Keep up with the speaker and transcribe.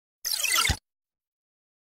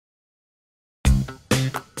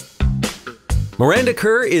Miranda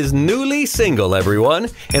Kerr is newly single, everyone,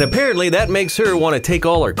 and apparently that makes her want to take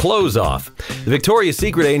all her clothes off. The Victoria's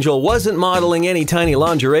Secret angel wasn't modeling any tiny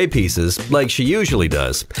lingerie pieces like she usually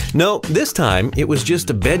does. No, this time it was just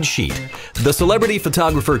a bed sheet. The celebrity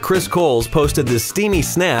photographer Chris Coles posted this steamy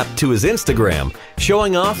snap to his Instagram.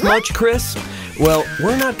 Showing off much, Chris? Well,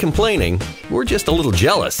 we're not complaining, we're just a little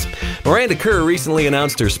jealous. Miranda Kerr recently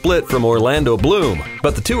announced her split from Orlando Bloom,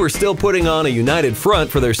 but the two are still putting on a united front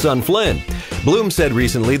for their son Flynn. Bloom said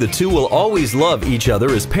recently the two will always love each other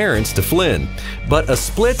as parents to Flynn. But a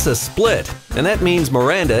split's a split, and that means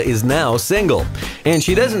Miranda is now single. And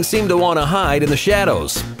she doesn't seem to want to hide in the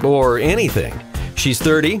shadows, or anything. She's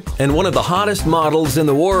 30 and one of the hottest models in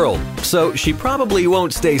the world, so she probably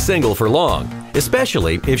won't stay single for long,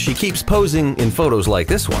 especially if she keeps posing in photos like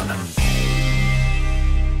this one.